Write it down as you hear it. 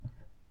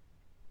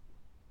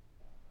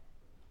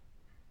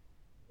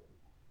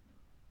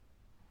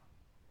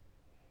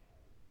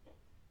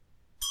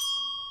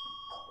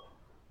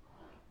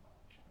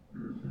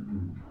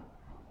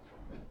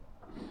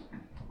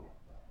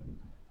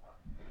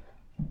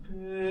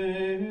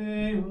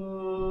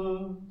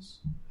Deus,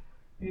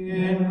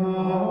 in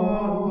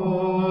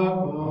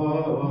loco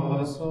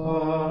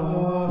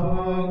sancto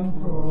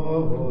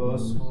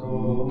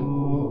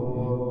suo,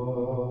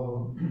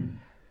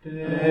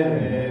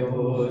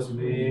 Deus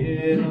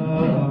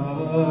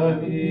vita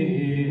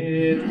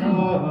vitare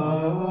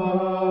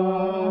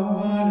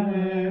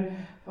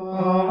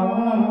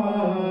facit,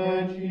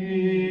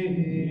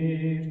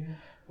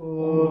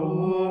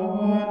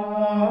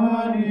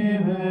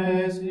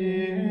 unanimes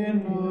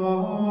in Domo,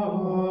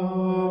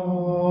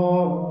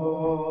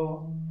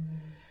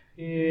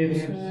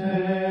 ipse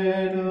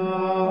David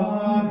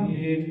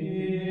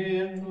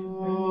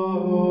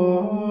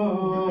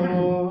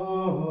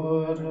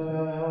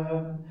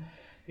virtutem,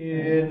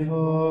 in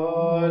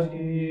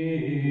fortitudo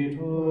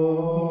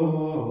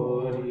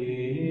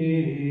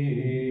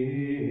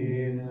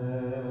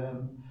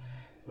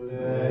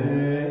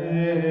plebis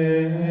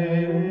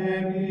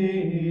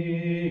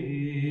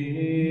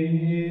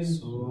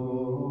sue.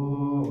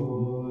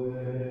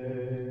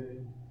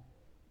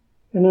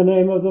 In the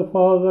name of the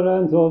Father,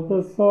 and of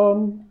the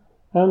Son,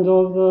 and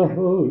of the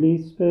Holy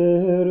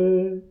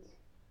Spirit.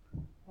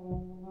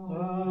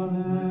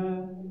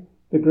 Amen.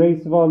 The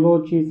grace of our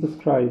Lord Jesus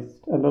Christ,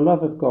 and the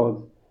love of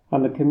God,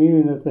 and the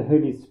communion of the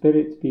Holy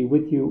Spirit be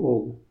with you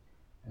all.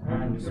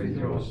 And with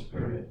your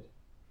spirit.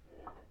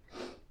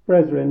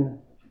 Brethren,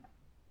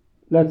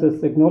 let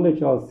us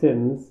acknowledge our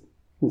sins,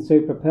 and so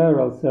prepare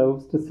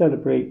ourselves to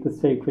celebrate the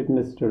sacred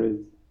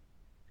mysteries.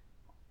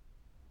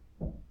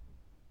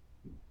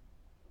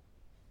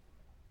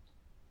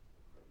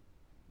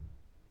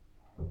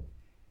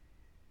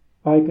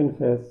 I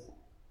confess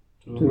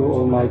to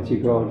Almighty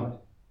God,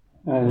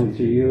 and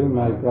to you,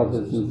 my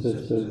brothers and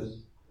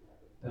sisters,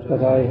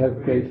 that I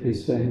have greatly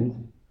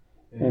sinned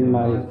in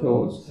my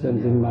thoughts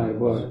and in my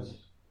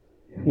words,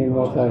 in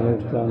what I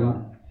have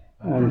done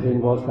and in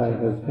what I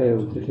have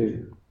failed to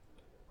do,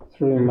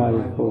 through my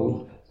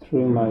fault,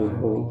 through my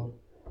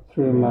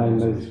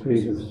most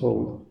grievous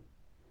fault.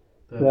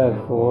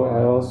 Therefore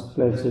I ask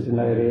Blessed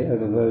Mary,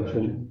 ever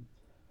Virgin,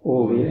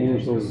 all the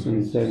angels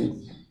and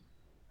saints,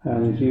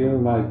 and you,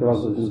 my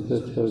brothers and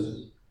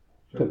sisters,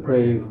 to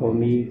pray for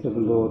me to the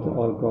Lord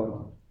our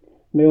God.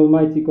 May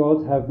Almighty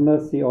God have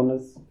mercy on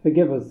us,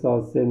 forgive us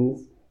our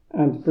sins,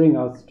 and bring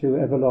us to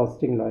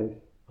everlasting life.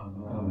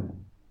 Amen.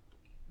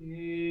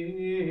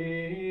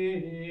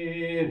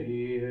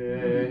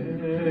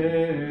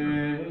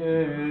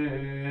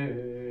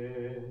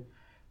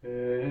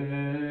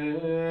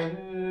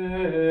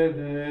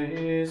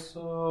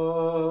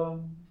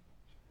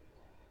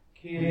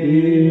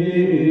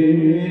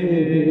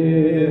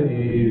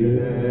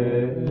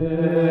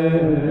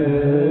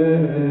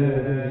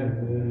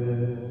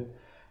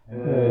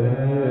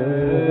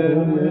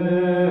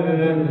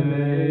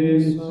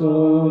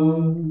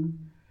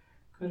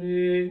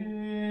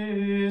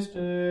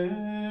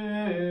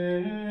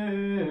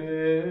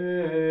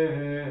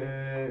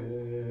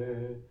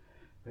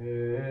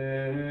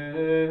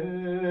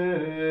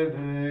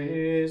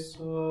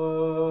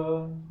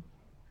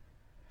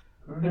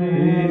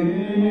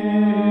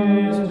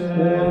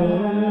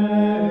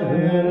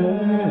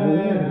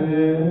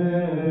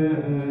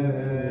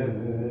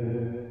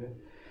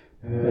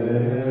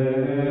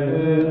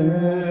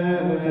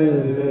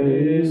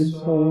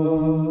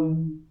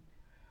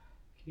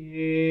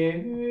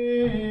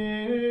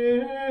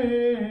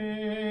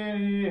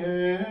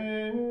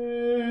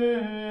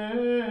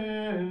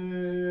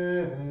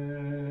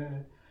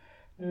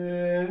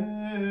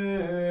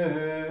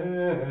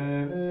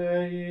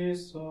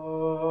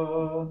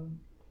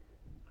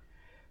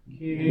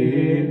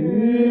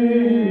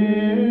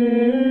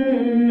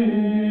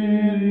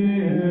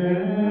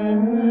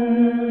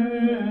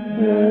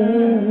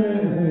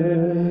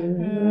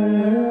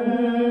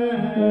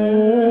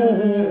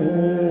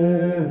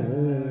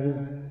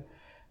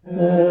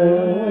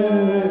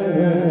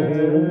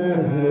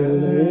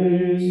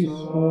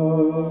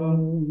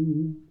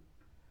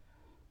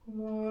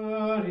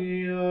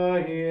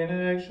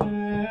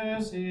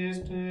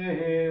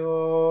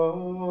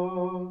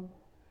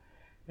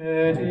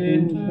 Et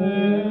in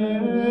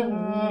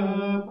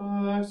terra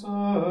pax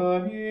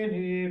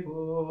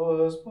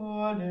hominibus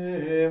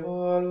bone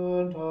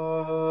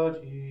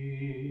voluntatis.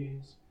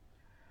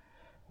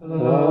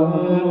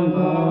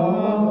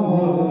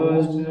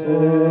 Laudamus te,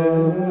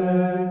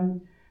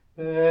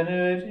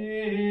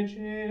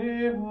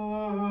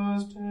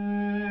 benedicimus te,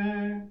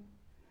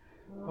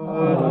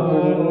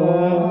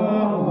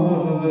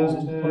 adoramus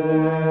te,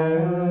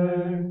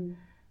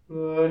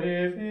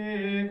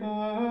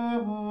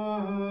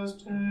 glorificamus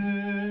te.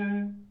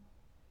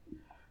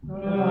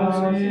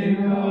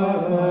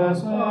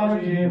 Gratias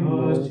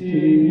agimus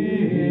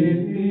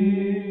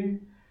tibi,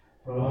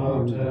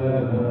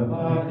 propter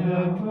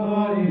magnam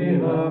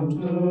gloriam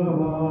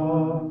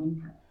tuam,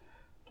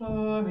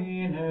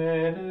 Domine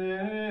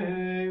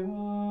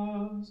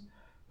Deus,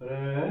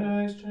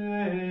 Rex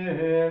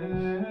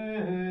Celestis,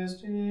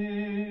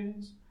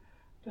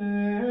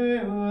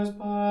 Deus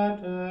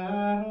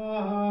Pater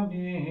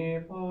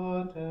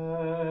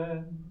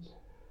omnipotens,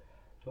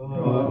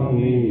 Domine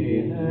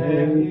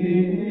Domine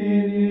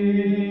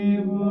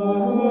Fili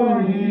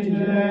unigenite,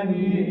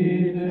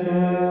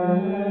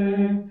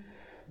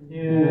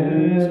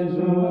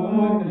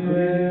 Iesu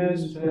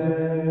Christe,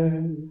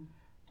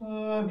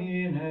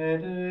 Domine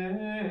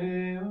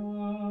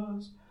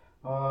Deus,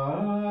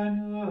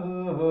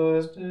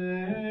 Agnus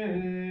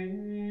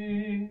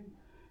Dei,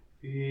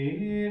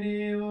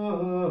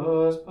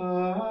 Filius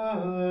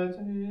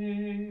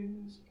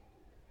Patris,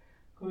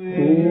 qui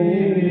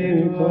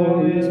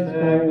tollis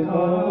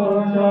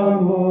peccata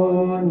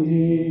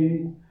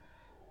mundi,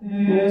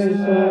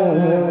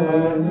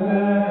 miserere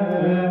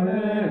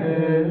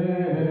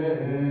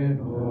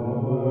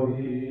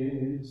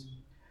nobis.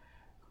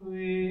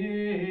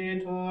 Qui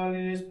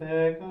tollis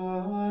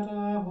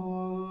peccata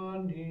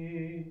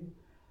mundi,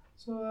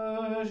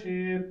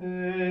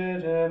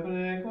 suscipit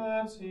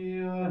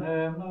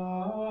deprecationem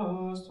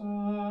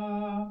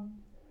nostram.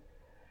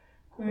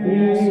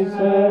 Qui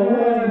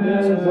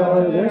servis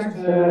ad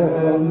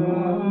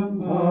externum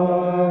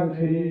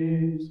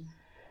Patris,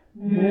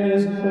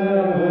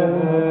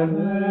 miserere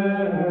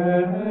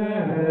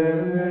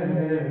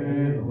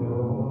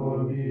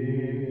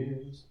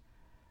nobis.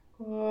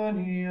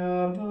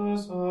 Quoniam tu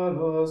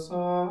solus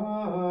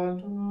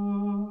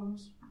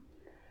sanctus,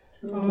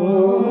 tu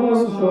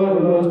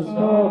solus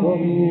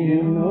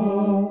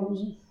Dominus,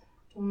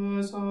 tu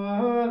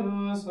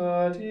solus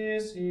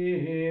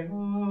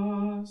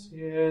Altissimus,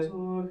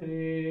 Iesu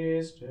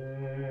Christe,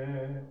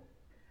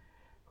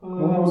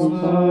 cum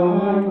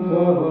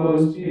Sancto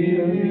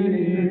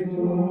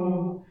Spiritu,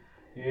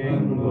 in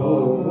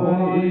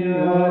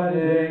gloria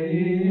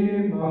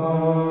Dei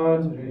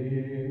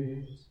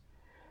Patris.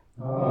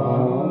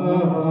 Amen.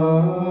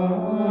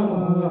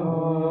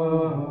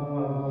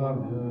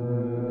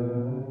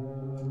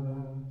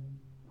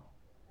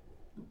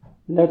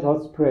 Let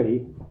us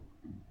pray.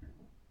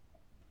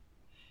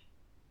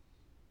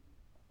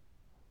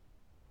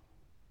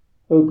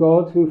 O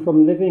God, who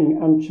from living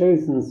and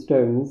chosen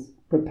stones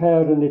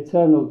prepare an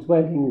eternal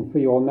dwelling for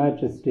your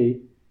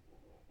majesty,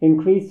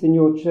 increase in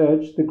your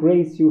church the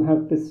grace you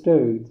have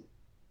bestowed,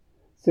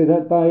 so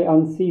that by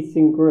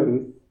unceasing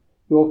growth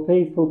your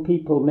faithful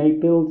people may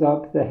build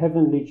up the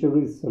heavenly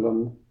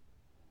Jerusalem.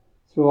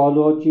 Through our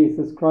Lord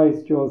Jesus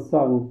Christ, your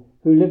Son,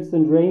 who lives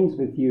and reigns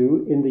with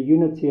you in the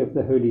unity of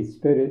the Holy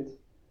Spirit,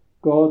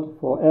 God,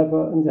 for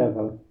ever and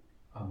ever.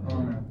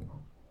 Amen.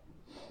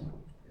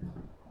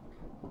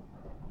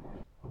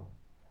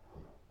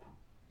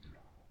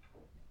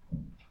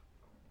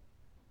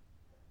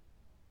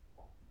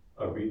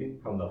 A reading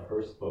from the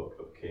first book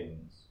of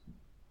Kings.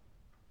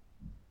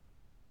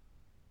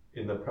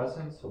 In the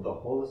presence of the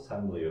whole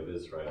assembly of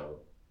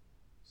Israel,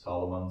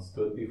 Solomon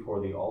stood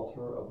before the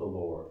altar of the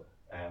Lord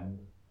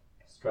and,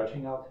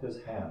 stretching out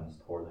his hands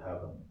toward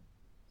heaven,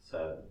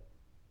 said,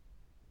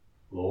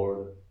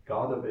 Lord,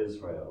 God of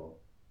Israel,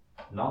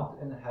 not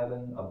in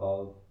heaven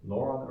above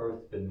nor on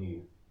earth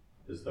beneath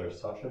is there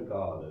such a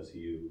God as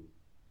you,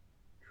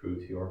 true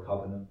to your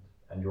covenant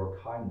and your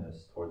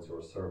kindness towards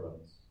your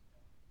servants,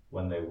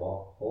 when they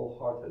walk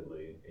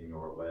wholeheartedly in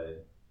your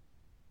way.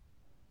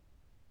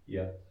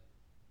 Yet,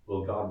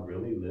 will God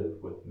really live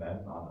with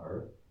men on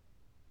earth?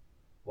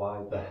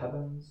 Why, the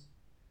heavens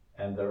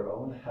and their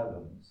own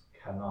heavens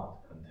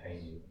cannot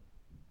contain you.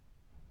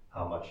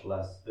 How much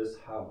less this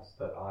house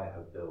that I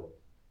have built.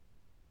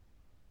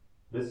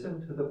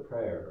 Listen to the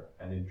prayer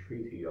and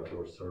entreaty of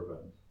your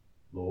servant,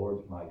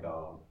 Lord my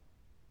God.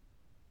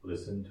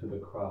 Listen to the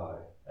cry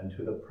and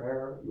to the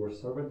prayer your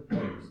servant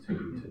makes to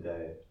you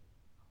today.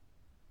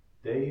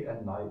 Day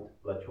and night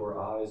let your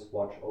eyes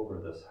watch over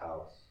this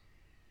house,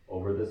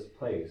 over this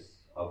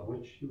place of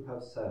which you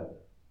have said,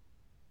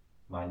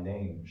 my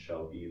name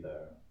shall be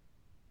there.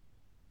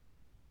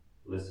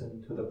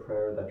 Listen to the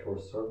prayer that your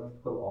servant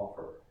will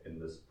offer in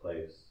this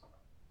place.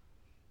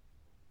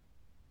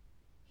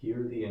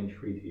 Hear the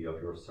entreaty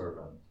of your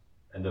servant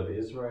and of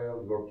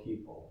Israel your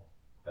people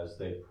as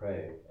they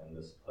pray in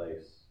this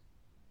place.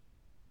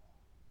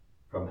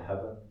 From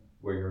heaven,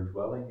 where your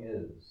dwelling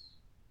is,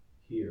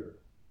 hear,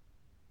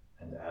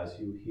 and as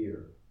you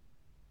hear,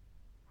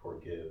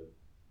 forgive.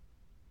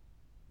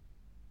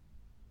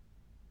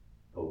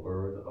 The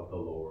word of the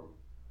Lord.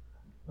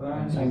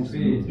 Thanks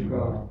be to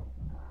God.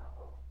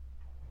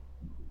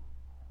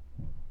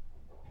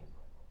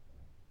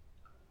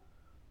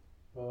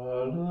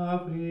 How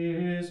lovely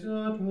is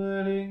your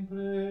dwelling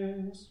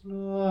place,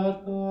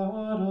 Lord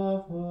God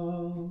of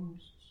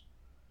hosts.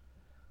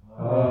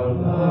 How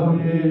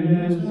lovely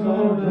is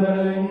your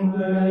dwelling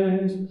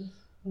place,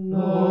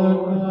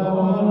 Lord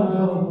God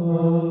of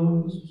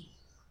hosts.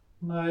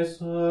 My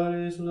soul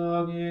is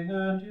longing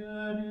and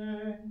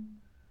yearning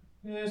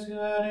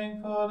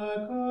for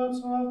the courts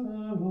of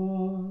the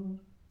Lord.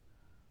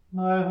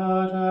 My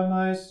heart and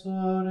my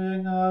soul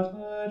ring out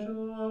their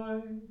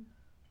joy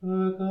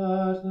to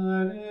God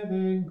the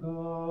living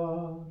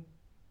God.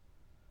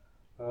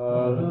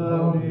 How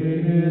lovely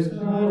is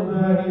your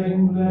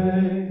dwelling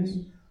place,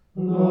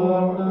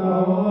 Lord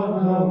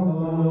God of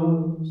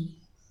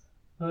hosts.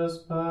 The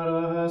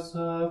sparrow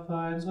herself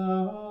finds a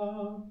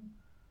home,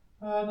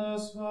 when the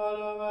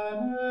swallow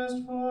and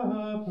nest for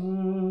her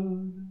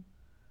brood.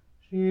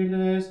 She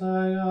lays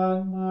her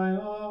young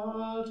by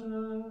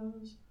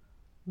altars,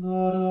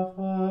 Lord of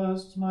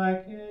hosts, my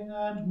King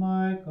and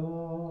my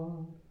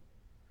God.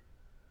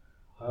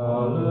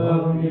 How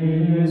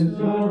lovely is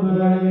your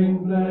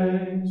dwelling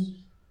place,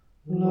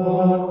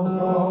 Lord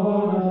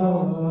God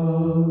of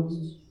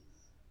hosts.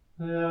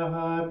 There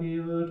happy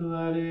who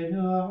dwell in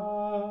your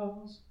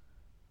house,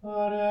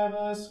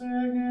 forever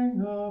singing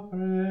your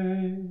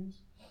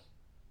praise.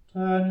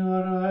 Turn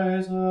your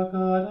eyes, O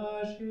God,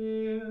 a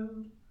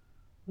shield.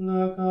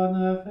 Look on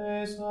the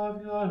face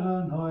of your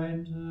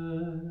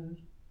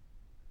anointed.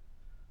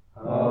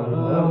 How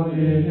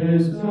lovely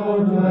is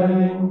your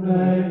dwelling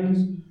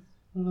place,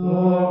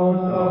 Lord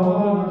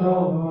God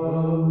of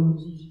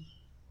hosts.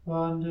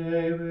 One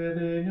day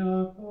within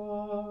your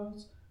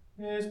courts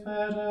is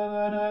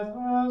better than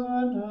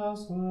 1,000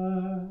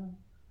 elsewhere.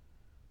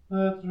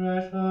 The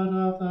threshold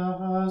of the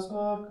house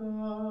of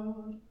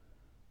God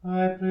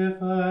I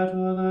prefer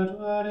to the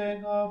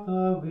dwelling of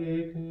the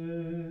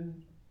wicked.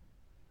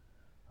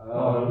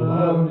 How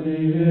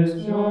lovely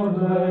is your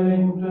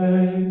dwelling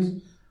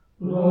place,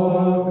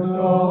 Lord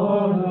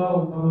God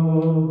of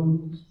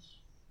hosts.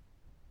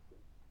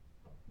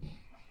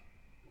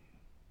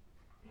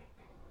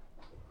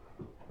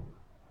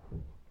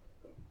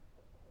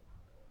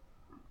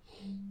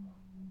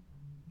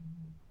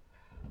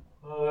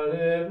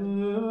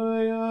 Alleluia.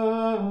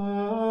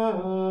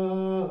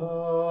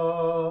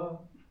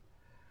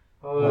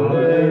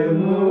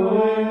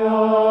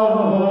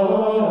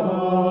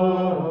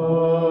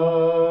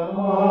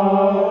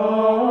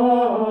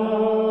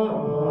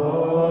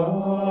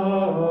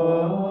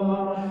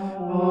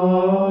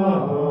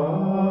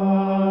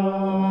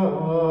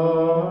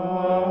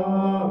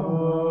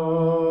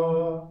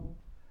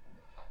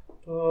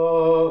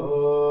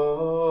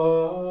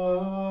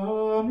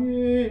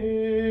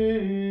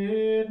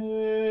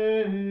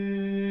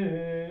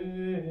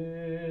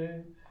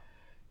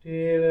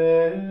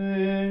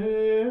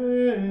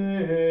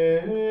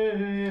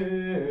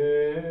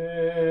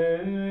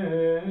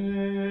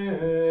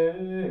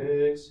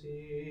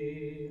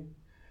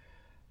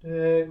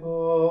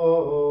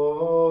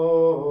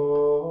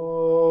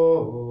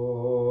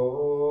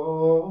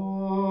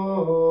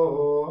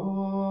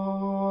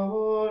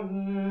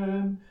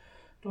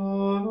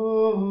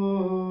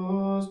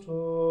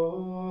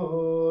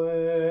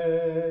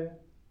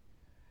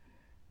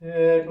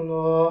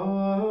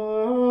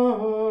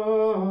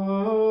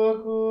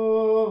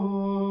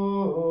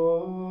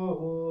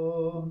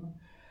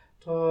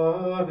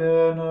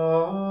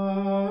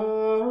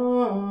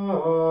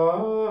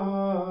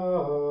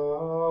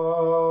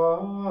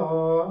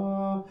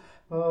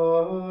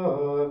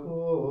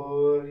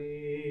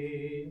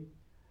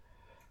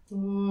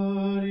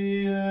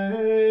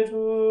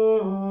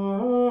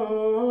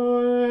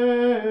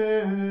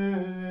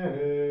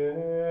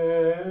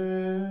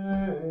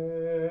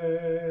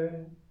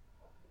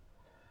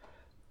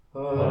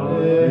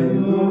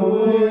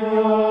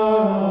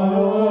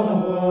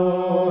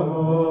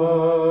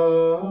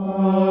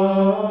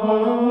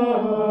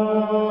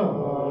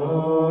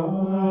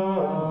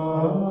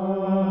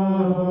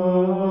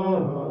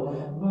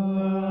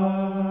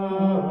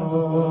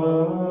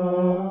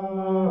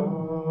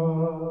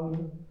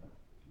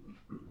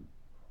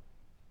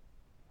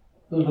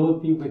 The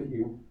Lord be with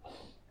you.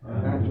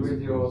 And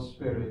with your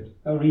spirit.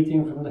 A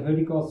reading from the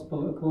Holy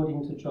Gospel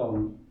according to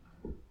John.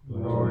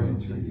 Glory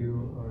to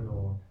you, O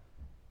Lord.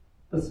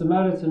 The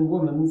Samaritan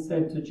woman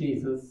said to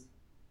Jesus,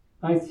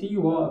 I see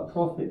you are a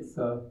prophet,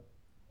 sir.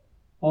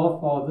 Our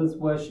fathers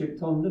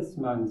worshipped on this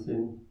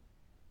mountain,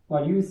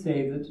 while you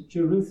say that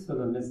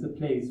Jerusalem is the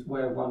place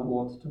where one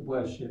ought to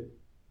worship.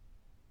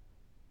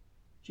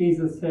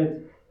 Jesus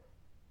said,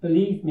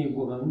 Believe me,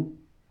 woman,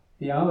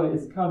 the hour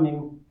is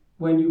coming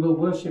when you will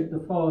worship the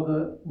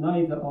Father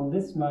neither on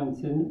this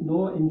mountain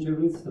nor in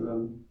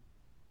Jerusalem.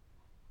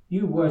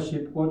 You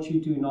worship what you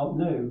do not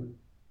know.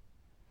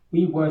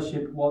 We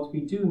worship what we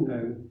do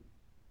know,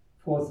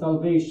 for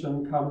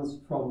salvation comes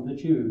from the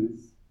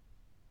Jews.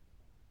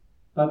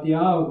 But the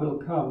hour will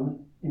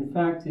come, in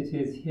fact it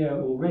is here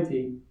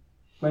already,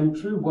 when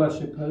true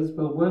worshippers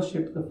will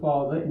worship the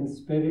Father in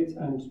spirit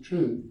and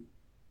truth.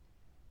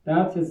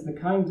 That is the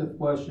kind of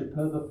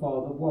worshipper the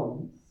Father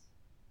wants.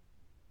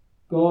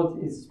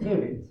 God is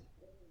spirit,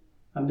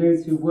 and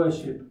those who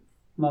worship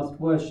must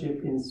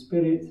worship in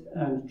spirit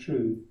and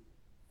truth.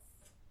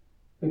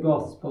 The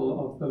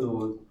Gospel of the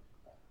Lord.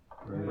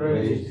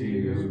 Praise to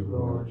you,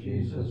 Lord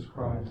Jesus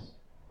Christ.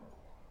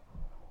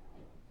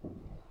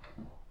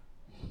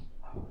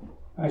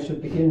 I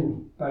should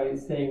begin by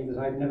saying that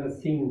I've never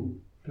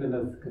seen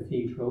Plymouth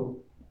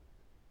Cathedral,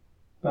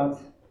 but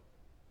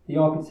the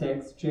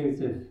architects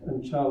Joseph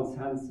and Charles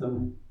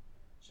Hanson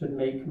should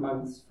make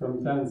monks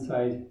from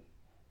Downside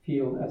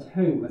feel at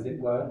home, as it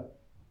were,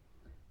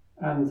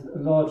 and a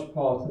large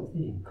part of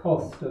the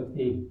cost of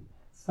the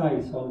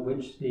site on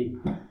which the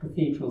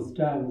cathedral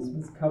stands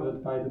was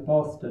covered by the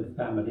Bastard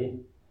family,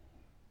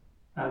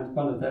 and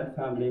one of that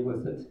family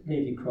was at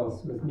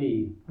Ladycross with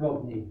me,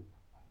 Rodney.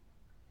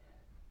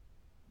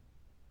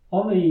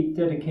 On the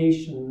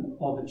dedication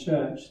of a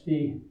church,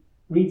 the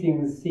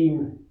readings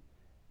seem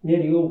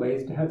nearly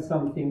always to have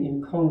something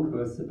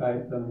incongruous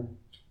about them.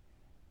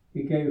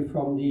 We go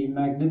from the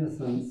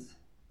magnificence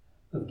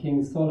of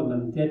King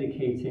Solomon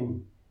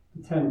dedicating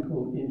the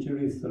temple in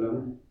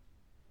Jerusalem,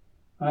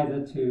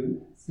 either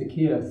to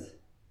Zacchaeus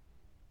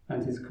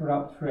and his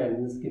corrupt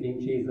friends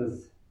giving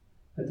Jesus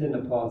a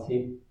dinner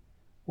party,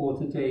 or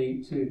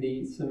today to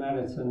the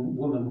Samaritan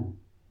woman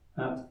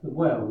at the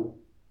well.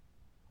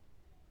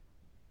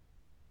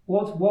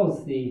 What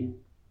was the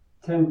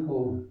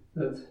temple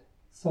that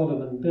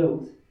Solomon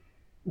built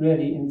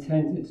really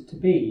intended to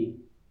be?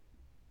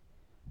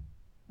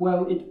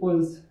 Well, it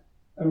was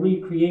a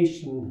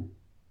recreation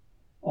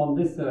on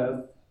this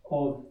earth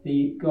of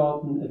the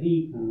Garden of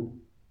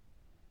Eden,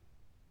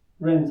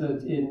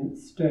 rendered in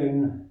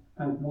stone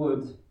and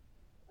wood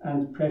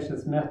and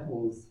precious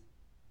metals.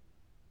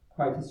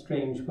 Quite a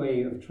strange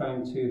way of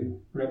trying to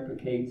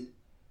replicate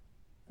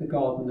the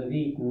Garden of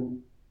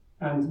Eden,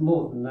 and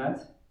more than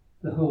that,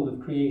 the whole of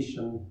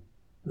creation,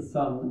 the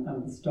sun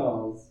and the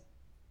stars.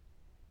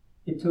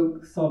 It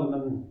took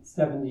Solomon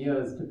 7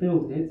 years to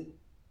build it,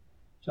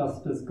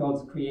 just as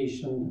God's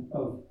creation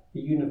of the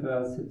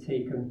universe had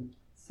taken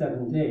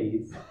 7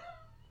 days.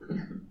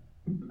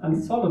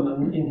 And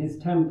Solomon, in his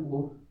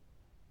temple,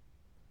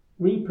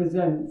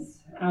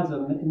 represents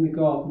Adam in the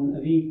Garden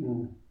of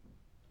Eden.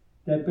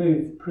 They're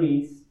both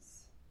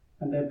priests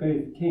and they're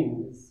both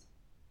kings,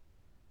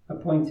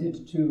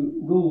 appointed to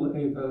rule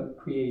over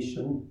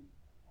creation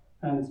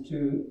and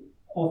to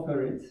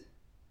offer it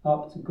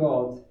up to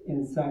God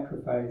in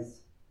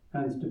sacrifice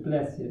and to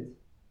bless it.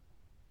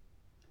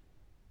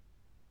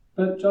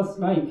 But just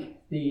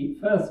like the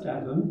first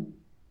Adam,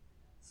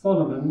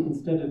 Solomon,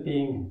 instead of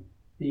being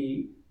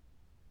the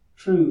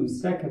true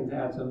second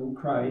Adam,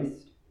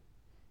 Christ,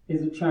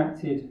 is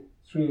attracted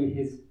through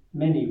his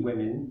many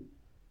women,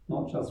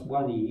 not just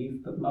one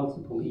Eve, but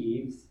multiple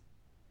Eves,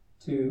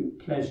 to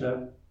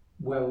pleasure,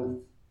 wealth,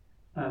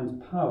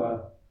 and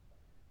power.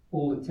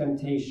 All the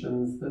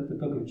temptations that the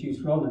book of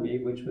Deuteronomy,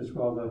 which was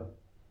rather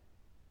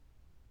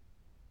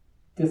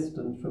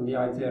distant from the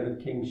idea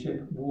of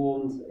kingship,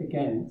 warns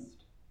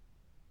against.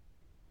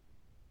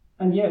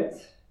 And yet,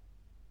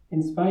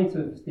 in spite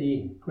of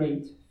the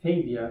great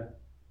failure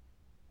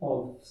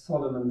of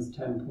Solomon's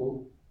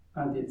temple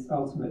and its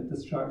ultimate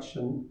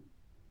destruction,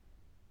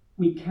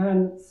 we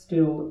can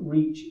still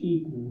reach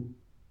Eden.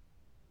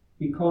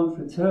 We can't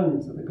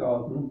return to the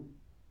garden,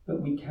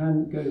 but we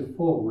can go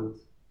forward.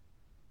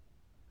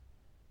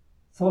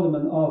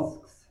 Solomon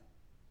asks,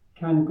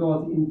 can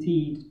God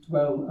indeed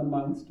dwell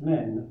amongst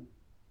men?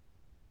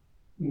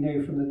 We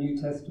know from the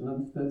New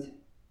Testament that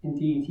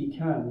indeed he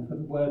can, for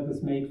the Word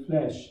was made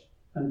flesh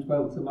and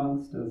dwelt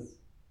amongst us.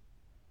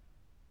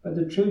 But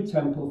the true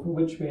temple for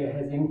which we are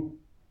heading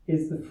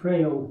is the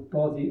frail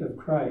body of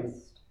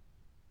Christ,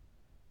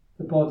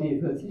 the body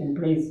that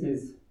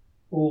embraces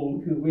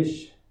all who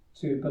wish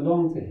to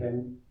belong to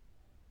him,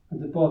 and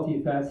the body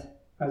that,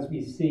 as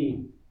we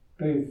see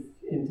both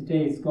in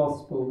today's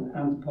gospel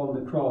and upon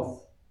the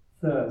cross,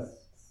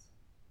 thirsts.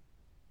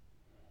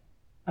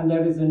 And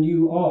there is a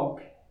new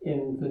ark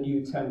in the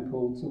new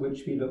temple to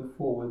which we look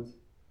forward.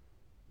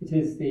 It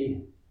is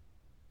the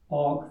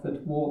ark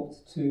that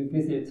walked to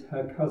visit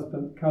her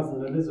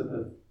cousin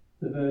Elizabeth,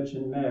 the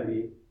Virgin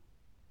Mary.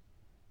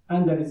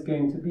 And there is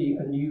going to be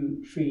a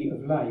new tree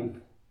of life.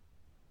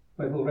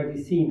 We've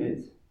already seen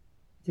it.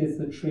 It is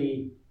the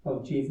tree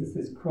of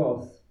Jesus'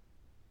 cross.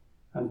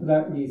 And for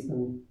that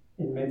reason,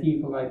 in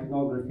medieval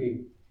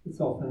iconography, it's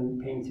often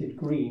painted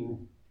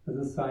green as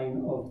a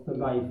sign of the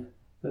life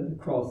that the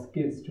cross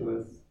gives to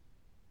us.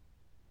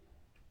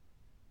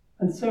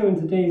 And so in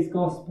today's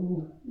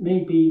gospel,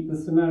 maybe the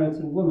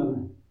Samaritan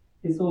woman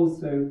is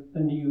also a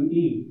new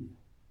Eve.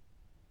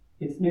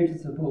 It's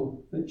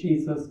noticeable that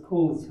Jesus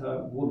calls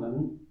her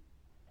woman,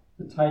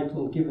 the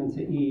title given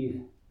to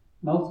Eve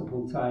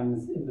multiple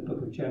times in the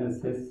book of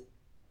Genesis,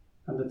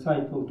 and the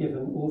title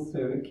given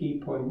also at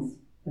key points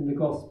in the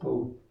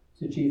gospel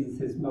to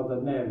Jesus' mother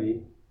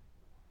Mary.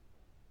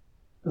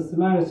 The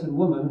Samaritan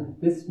woman,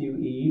 this new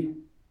Eve,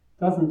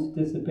 doesn't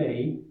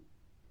disobey,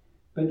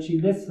 but she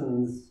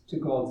listens to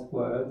God's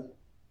word,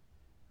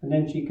 and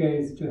then she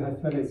goes to her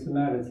fellow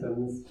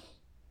Samaritans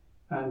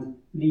and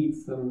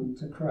leads them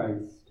to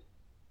Christ.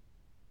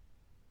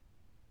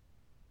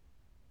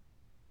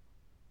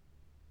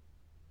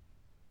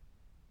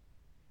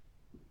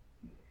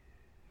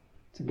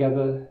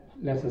 Together,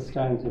 let us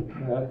stand in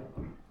prayer.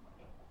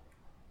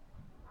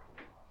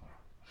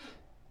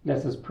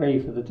 Let us pray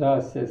for the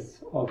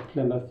Diocese of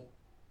Plymouth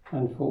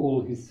and for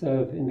all who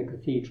serve in the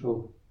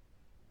cathedral,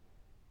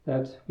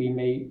 that we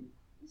may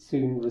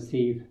soon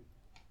receive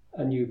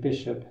a new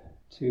bishop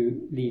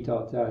to lead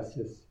our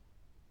diocese.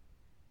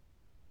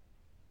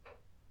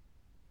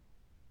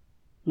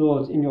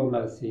 Lord, in your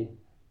mercy,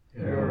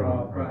 hear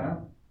our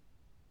prayer.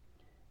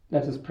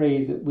 Let us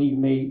pray that we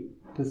may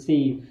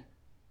perceive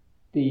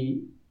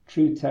the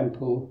true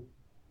temple,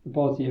 the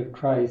body of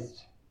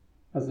Christ,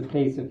 as a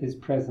place of his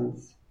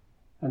presence,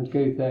 and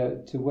go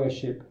there to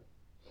worship.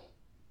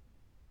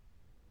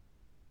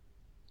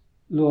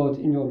 Lord,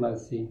 in your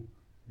mercy.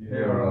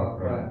 Hear our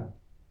prayer.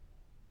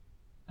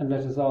 And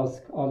let us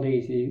ask Our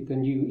Lady, the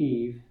new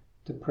Eve,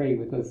 to pray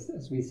with us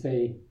as we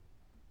say,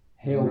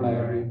 Hail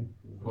Mary,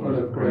 full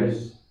of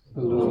grace,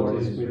 the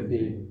Lord is with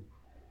thee.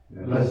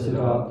 Blessed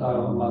art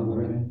thou among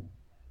women,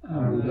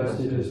 and blessed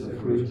is the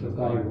fruit of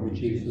thy womb,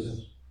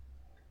 Jesus.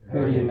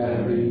 Holy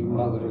Mary,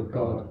 Mother of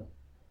God,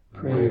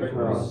 pray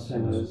for us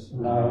sinners,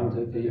 now and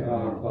at the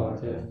hour of our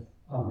death.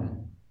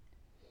 Amen.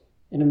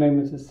 In a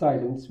moment of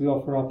silence, we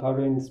offer up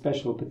our own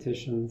special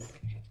petitions.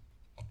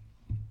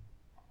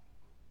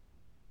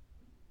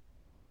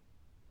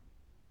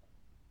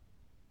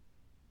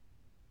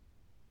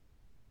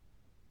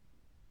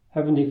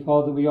 Heavenly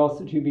Father, we ask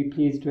that you be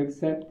pleased to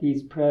accept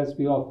these prayers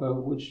we offer,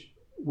 which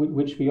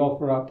we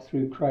offer up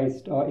through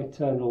Christ, our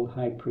eternal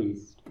High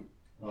Priest.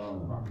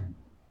 Amen.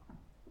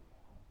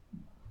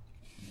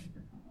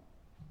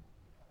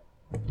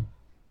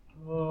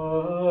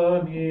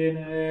 Domine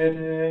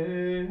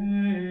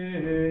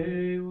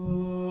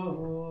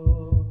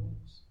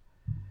Deus,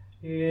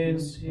 in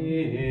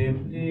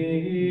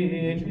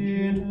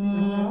simplicitate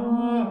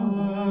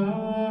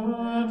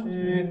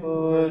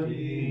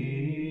cordis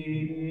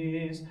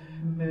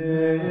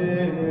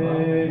mei,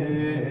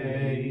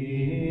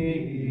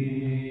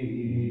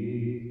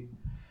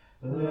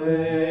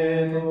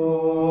 let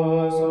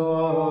us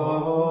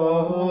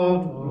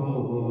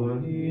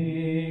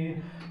auctori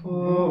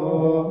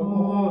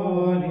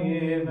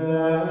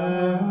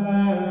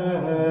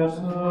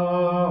universa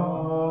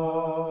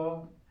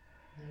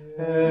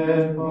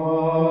et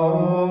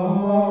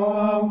populum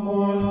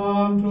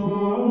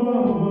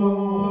tuum,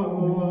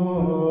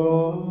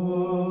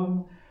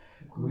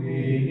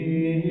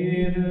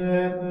 qui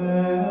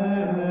repetus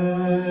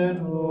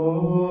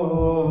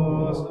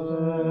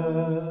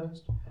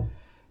est,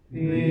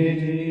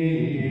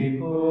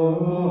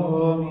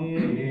 vidicum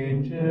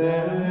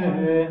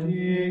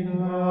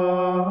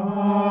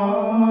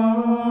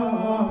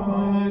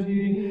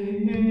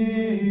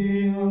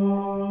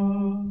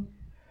ingendicadio,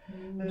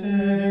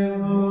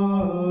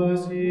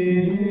 Deus Israel,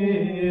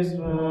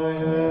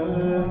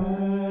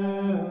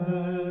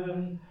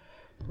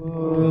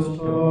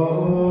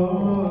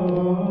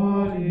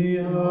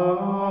 custodian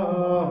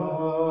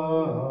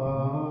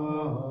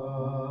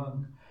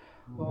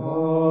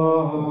voluntatem,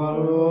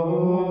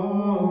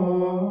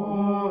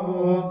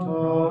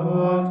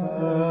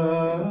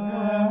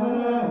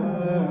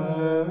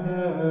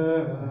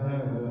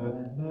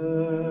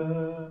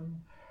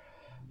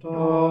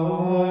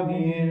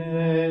 Domine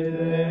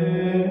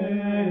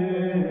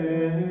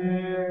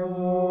Deus.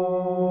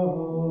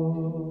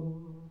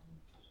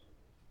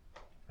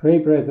 Pray,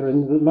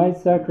 brethren, that my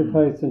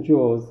sacrifice and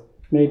yours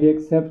may be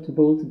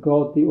acceptable to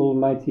God the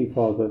Almighty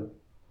Father.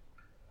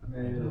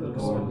 May the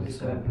Lord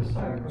accept the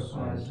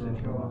sacrifice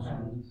at your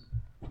hands,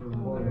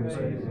 for the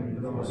praise and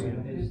glory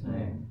of his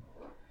name,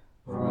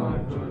 for our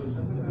good and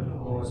the good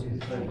of all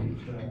his holy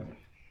church.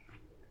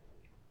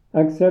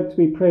 Accept,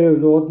 we pray, O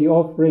Lord, the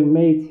offering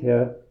made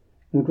here,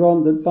 and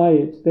grant that by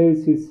it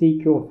those who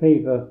seek your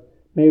favour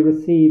may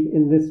receive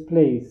in this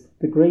place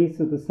the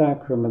grace of the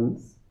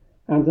sacraments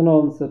and an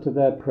answer to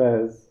their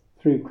prayers,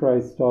 through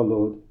Christ our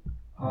Lord.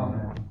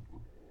 Amen.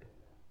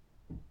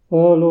 The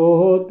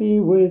Lord be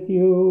with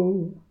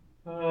you.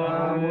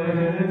 And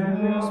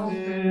with your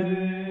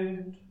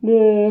spirit,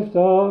 Lift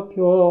up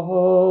your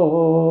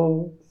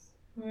hearts.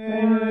 we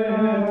lift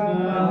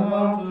them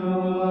up to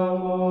the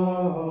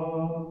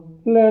Lord.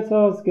 Let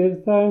us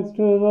give thanks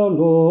to the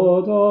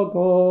Lord our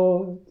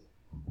God.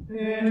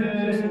 It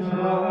is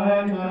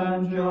right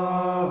and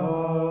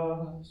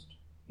just.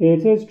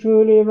 It is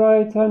truly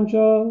right and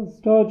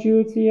just, our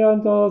duty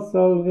and our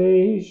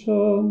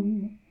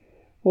salvation,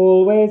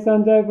 always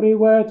and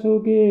everywhere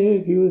to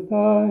give you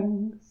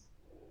thanks,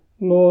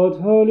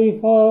 Lord, Holy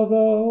Father,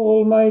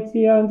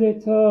 Almighty and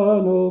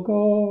eternal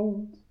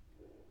God.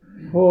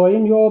 For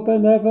in your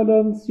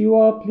benevolence you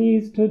are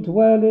pleased to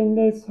dwell in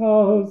this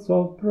house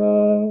of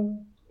prayer,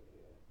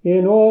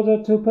 in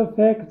order to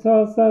perfect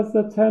us as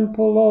the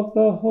temple of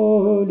the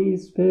Holy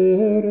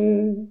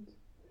Spirit,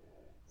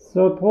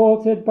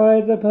 supported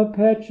by the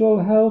perpetual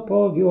help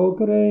of your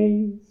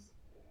grace,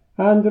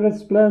 and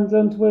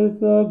resplendent with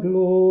the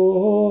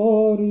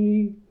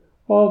glory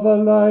of a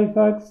life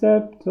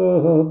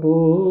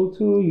acceptable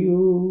to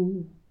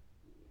you.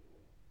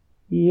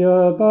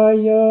 Year by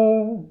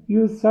year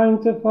you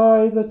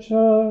sanctify the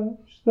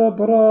Church, the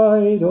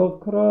bride of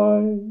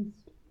Christ,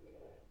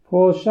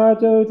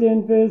 foreshadowed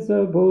in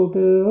visible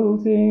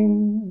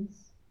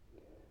buildings,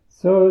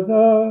 so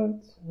that,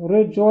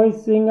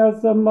 rejoicing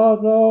as the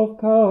mother of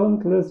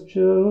countless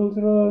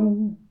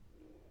children,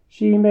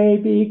 she may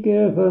be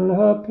given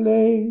her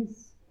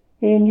place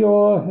in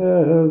your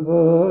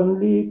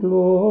heavenly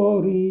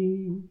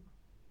glory.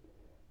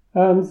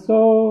 And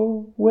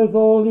so, with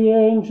all the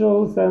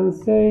angels and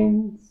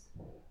saints,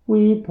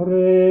 we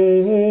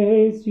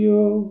praise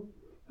you,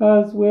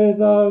 as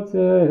without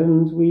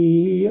end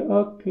we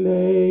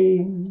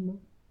acclaim.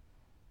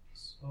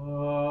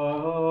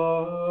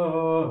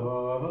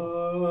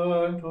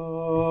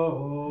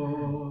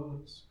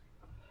 Sanctus,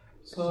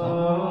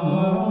 Sanctus,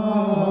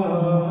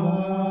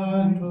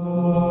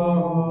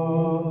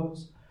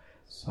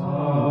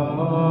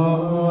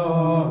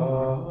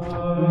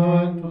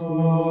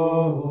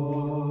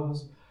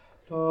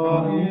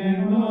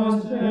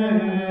 Dominus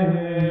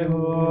Deus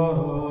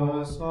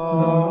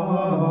Sabaoth,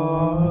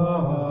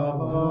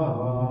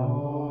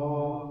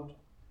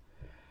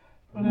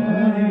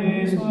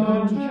 plenis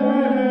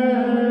Angeli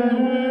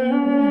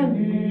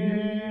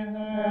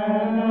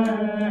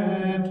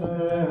et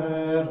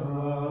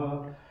terra,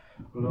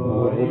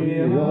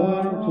 gloria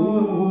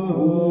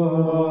tua.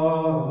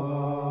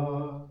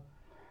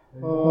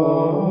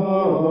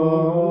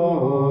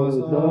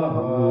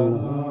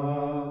 Hosanna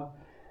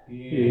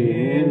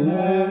in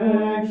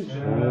excelsis.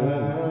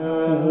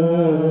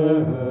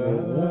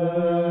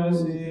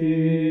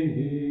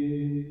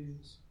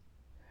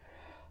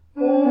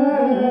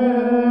 Benedictus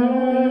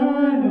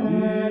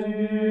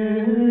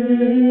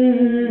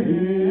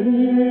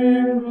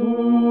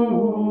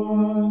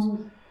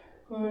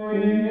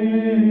qui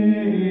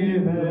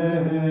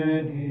venit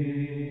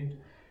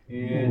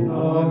in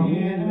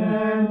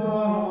nomine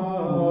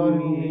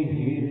Domini.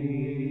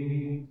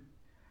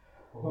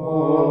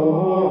 Hosanna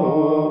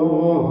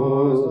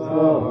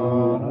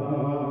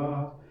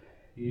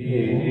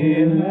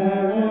in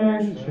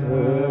excelsis.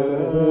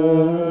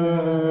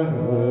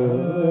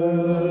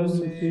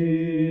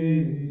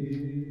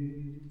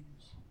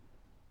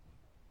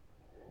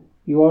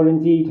 You are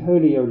indeed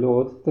holy, O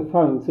Lord, the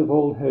fount of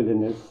all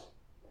holiness.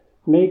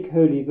 Make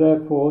holy,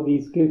 therefore,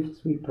 these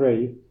gifts, we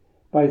pray,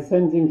 by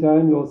sending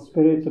down your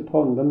Spirit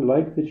upon them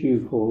like the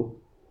dewfall,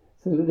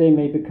 so that they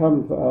may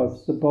become for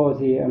us the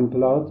body and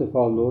blood of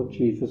our Lord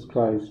Jesus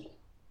Christ.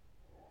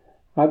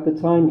 At the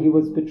time he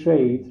was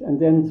betrayed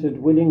and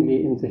entered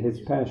willingly into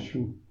his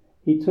passion,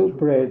 he took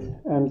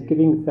bread and,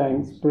 giving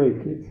thanks,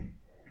 broke it,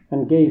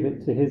 and gave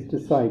it to his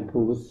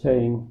disciples,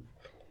 saying,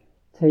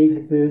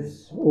 "Take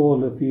this,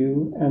 all of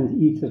you, and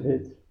eat of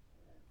it,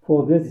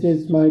 for this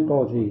is my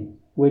body,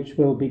 which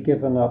will be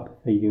given up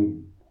for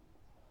you."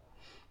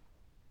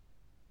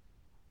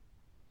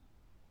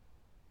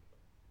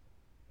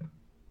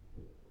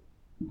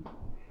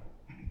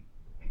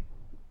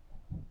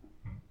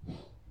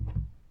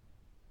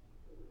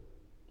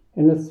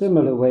 In a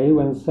similar way,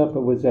 when supper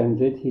was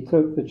ended, he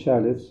took the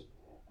chalice,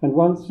 and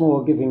once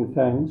more giving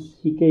thanks,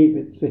 he gave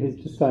it to his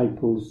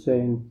disciples,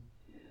 saying,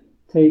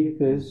 "Take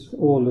this,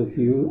 all of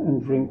you,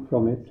 and drink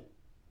from it,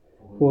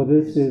 for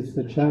this is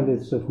the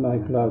chalice of my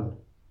blood,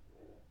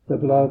 the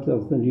blood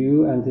of the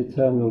new and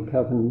eternal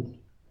covenant,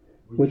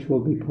 which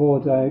will be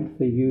poured out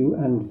for you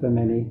and for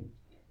many,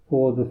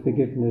 for the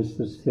forgiveness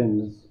of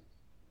sins.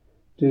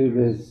 Do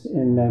this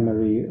in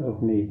memory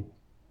of me."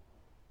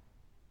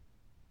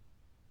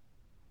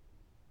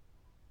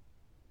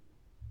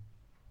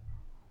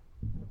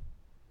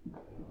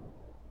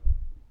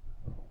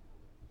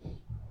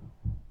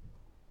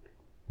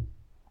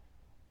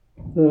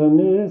 The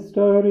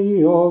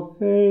mystery of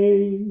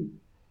faith.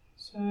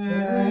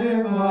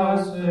 Save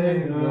us,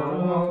 Saviour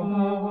of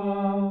the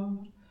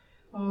world,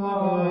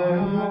 by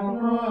your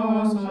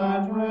cross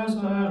and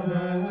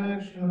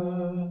resurrection,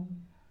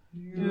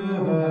 you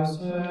have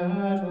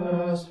set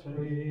us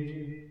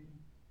free.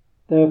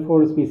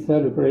 Therefore, as we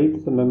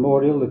celebrate the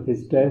memorial of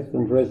his death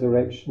and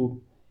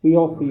resurrection, we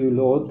offer you,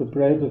 Lord, the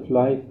bread of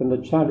life and the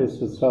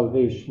chalice of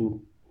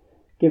salvation,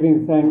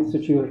 giving thanks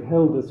that you have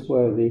held us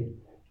worthy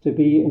to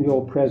be in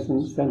your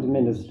presence and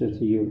minister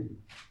to you.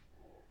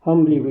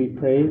 Humbly we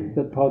pray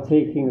that,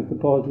 partaking of the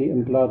body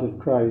and blood of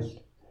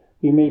Christ,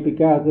 we may be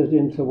gathered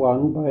into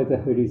one by the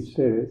Holy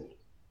Spirit.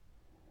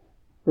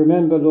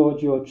 Remember,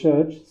 Lord, your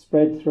church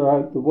spread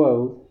throughout the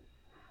world,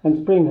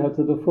 and bring her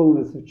to the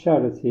fullness of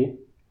charity,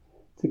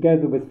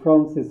 together with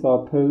Francis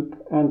our Pope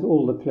and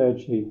all the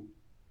clergy.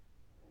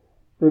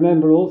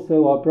 Remember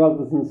also our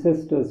brothers and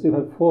sisters who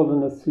have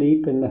fallen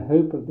asleep in the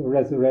hope of the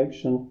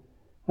resurrection,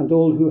 and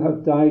all who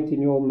have died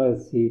in your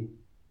mercy.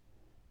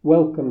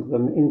 Welcome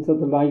them into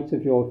the light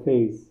of your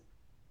face.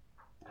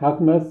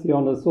 Have mercy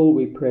on us all,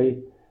 we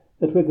pray,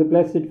 that with the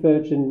Blessed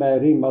Virgin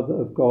Mary, Mother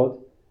of God,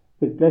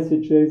 with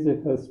blessed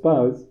Joseph, her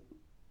spouse,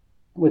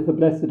 with the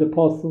blessed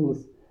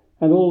apostles,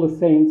 and all the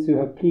saints who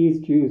have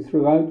pleased you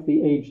throughout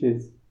the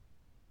ages,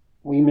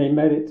 we may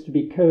merit to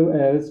be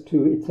co-heirs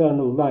to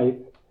eternal life,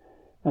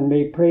 and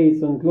may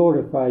praise and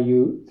glorify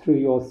you through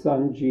your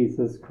Son,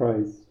 Jesus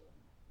Christ.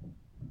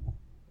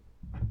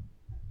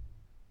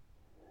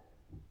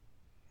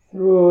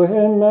 Through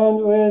him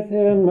and with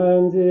him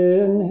and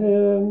in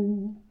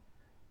him,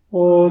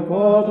 O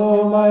God,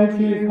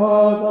 Almighty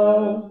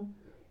Father,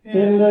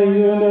 in the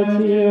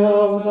unity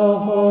of the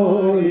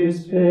Holy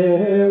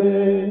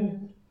Spirit,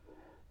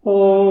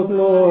 all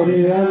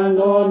glory and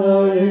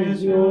honor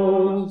is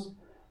yours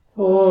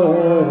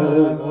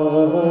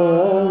forever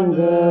and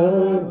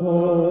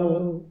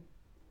ever.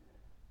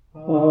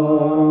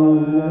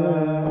 Amen.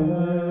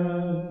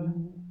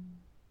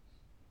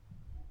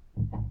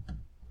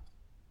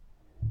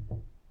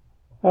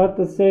 At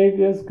the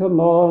Saviour's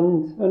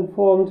command, and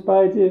formed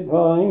by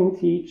divine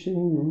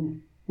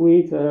teaching,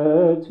 we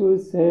dare to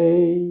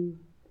say,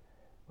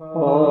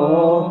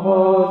 Our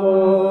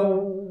Father,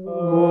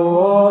 who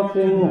art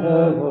in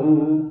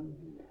heaven,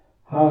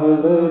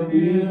 hallowed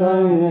be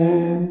thy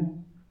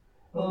name.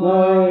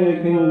 Thy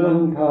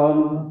kingdom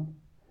come,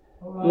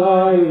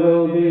 Thy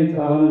will be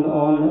done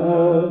on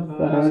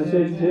earth as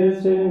it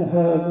is in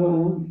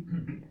heaven.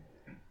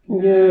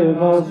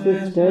 Give us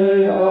this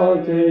day our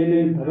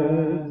daily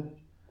bread,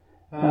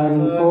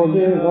 and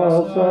forgive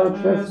us our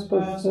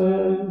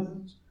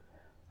trespasses,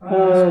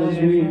 as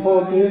we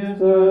forgive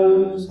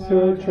those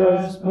who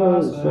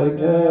trespass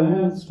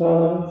against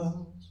us.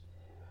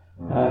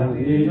 And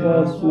lead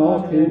us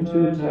not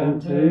into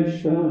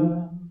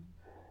temptation,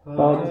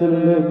 but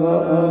deliver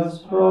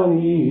us from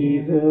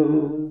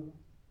evil.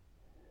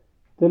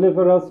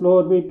 Deliver us,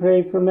 Lord, we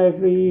pray, from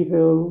every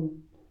evil.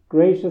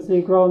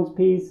 Graciously grant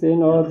peace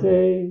in our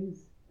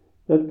days,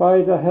 that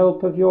by the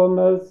help of your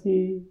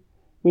mercy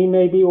we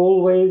may be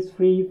always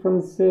free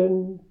from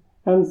sin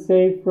and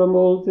safe from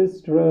all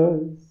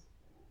distress,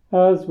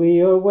 as we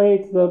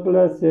await the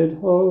blessed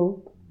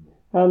hope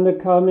and the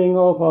coming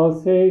of our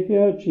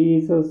Saviour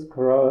Jesus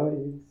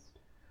Christ.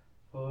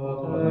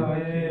 For the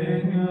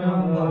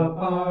kingdom, the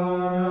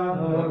power,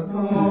 and the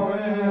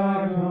glory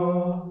are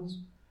yours,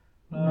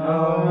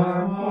 now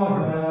and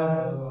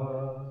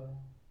forever.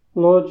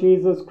 Lord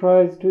Jesus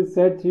Christ, who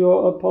said to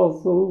your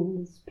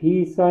apostles,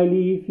 "Peace I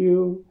leave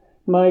you,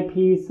 my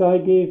peace I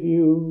give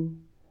you,"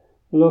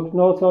 look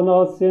not on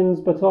our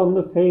sins, but on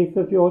the faith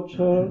of your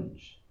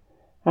Church,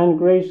 and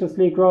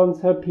graciously grant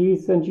her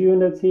peace and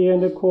unity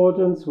in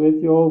accordance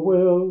with your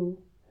will,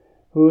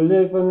 who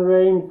live and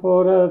reign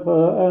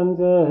forever and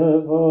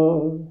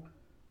ever.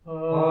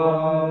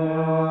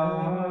 Amen.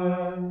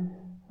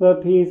 The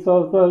peace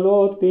of the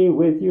Lord be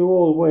with you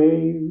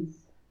always.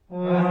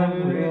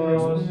 And with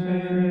your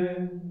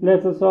spirit.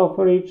 Let us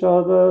offer each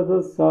other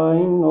the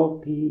sign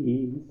of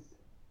peace.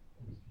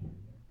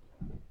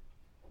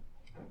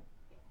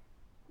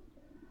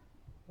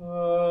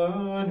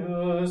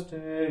 Agnus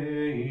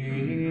Dei,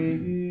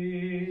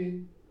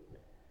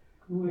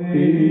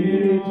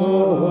 qui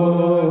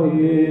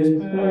tollis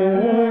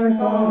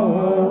peccata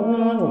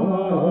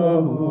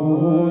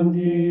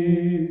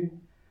mundi,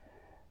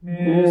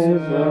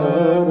 miserere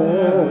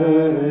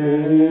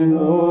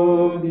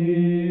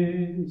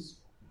nobis.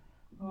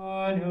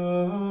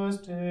 Agnus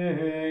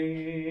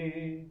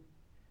Dei,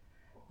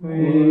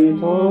 Qui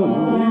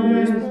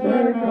tollis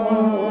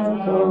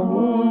peccata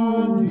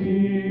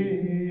mundi,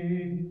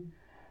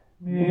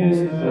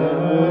 miserere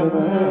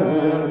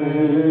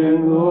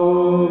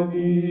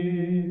nobis.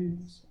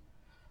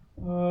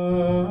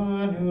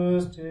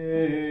 Agnus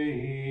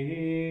Dei,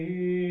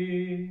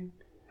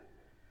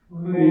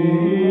 Qui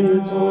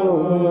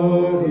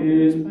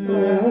tollis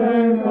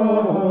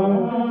peccata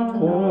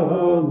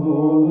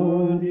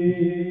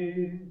mundi,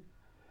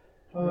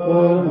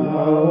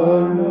 dona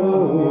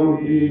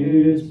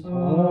nobis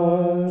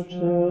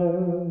pacem.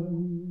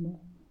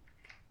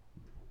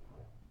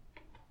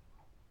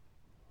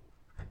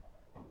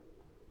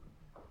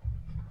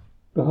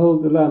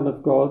 Behold the Lamb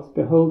of God,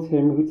 behold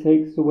him who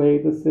takes away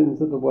the sins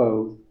of the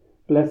world.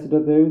 Blessed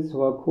are those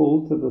who are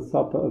called to the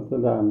supper of the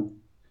Lamb.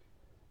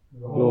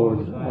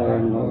 Lord, I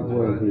am not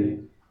worthy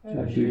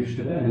that you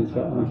should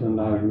enter under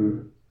my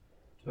roof,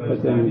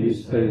 but only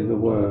say the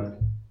word,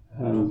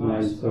 and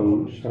my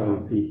soul shall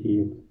be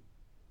healed.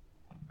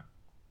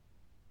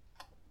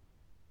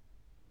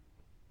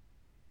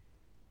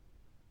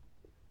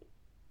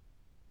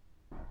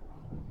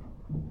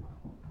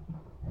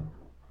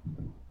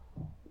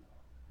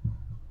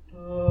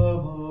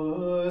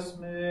 Domus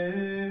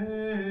mea,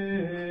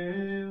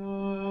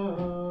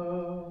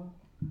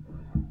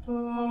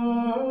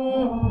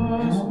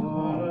 Domus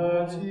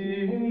orationis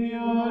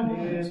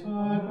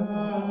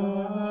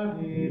validum,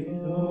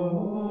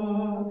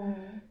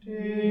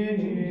 Dei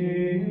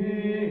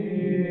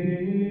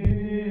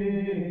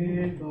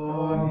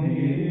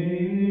Dominus,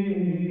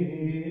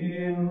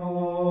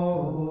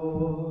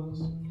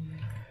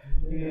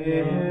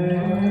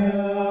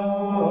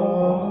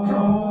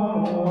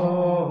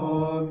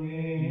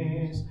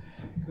 omnis,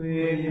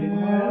 qui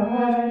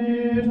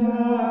peradit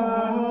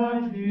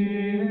agivit,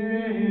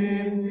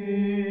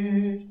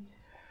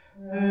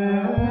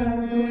 et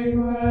qui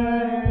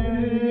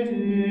credit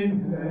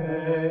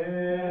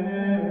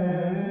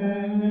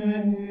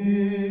invenit,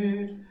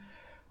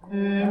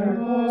 per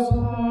los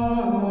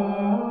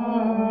sancti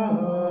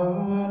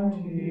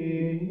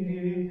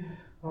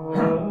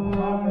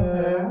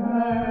aperietur.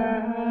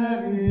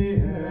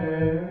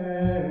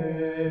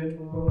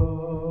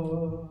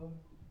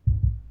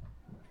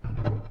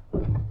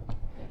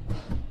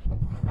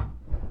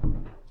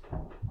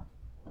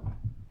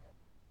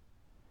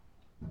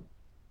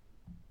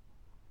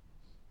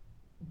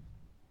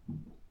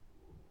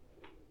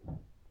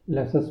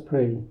 Let us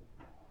pray.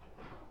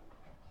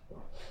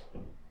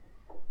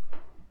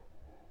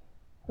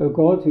 O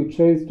God, who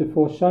chose to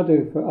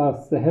foreshadow for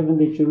us the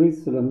heavenly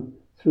Jerusalem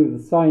through the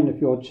sign of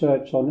your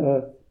Church on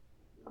earth,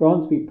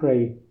 grant, we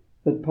pray,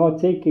 that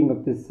partaking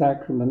of this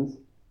sacrament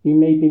we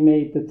may be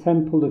made the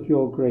temple of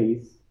your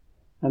grace,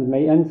 and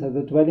may enter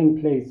the dwelling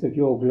place of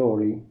your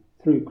glory,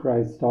 through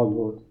Christ our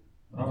Lord.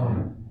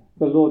 Amen.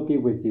 The Lord be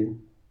with you.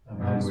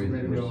 And with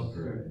your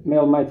spirit. May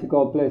Almighty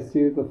God bless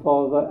you, the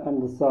Father,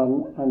 and the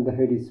Son, and the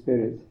Holy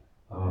Spirit.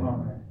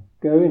 Amen.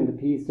 Go in the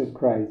peace of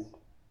Christ.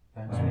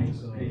 Thanks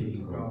be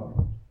to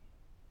God.